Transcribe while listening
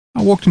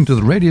I walked into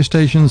the radio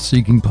station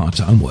seeking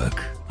part-time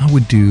work. I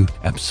would do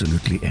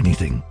absolutely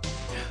anything.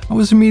 I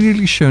was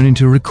immediately shown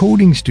into a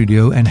recording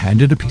studio and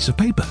handed a piece of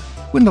paper.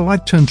 When the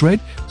light turns red,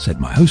 said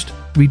my host,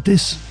 read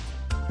this.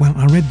 Well,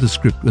 I read the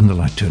script when the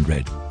light turned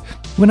red.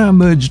 When I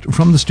emerged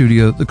from the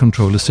studio, the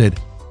controller said,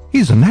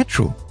 he's a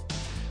natural.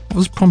 I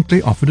was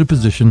promptly offered a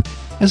position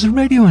as a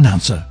radio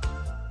announcer.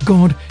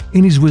 God,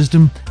 in his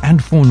wisdom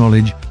and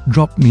foreknowledge,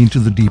 dropped me into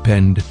the deep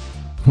end.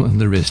 Well,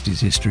 the rest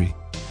is history.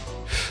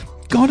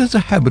 God has a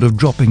habit of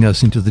dropping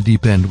us into the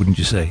deep end, wouldn't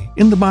you say?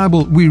 In the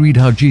Bible, we read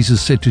how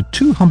Jesus said to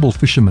two humble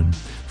fishermen,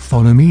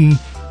 follow me,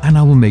 and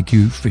I will make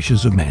you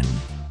fishers of men.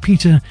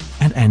 Peter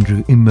and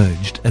Andrew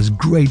emerged as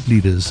great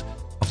leaders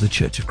of the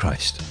Church of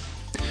Christ.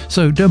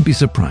 So don't be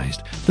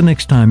surprised the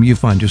next time you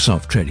find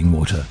yourself treading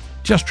water.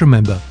 Just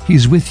remember,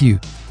 he's with you,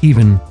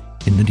 even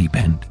in the deep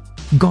end.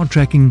 God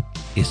tracking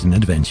is an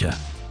adventure.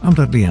 I'm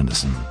Dudley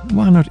Anderson.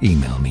 Why not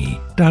email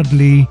me,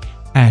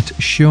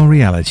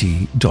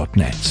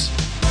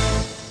 dudley@surereality.net.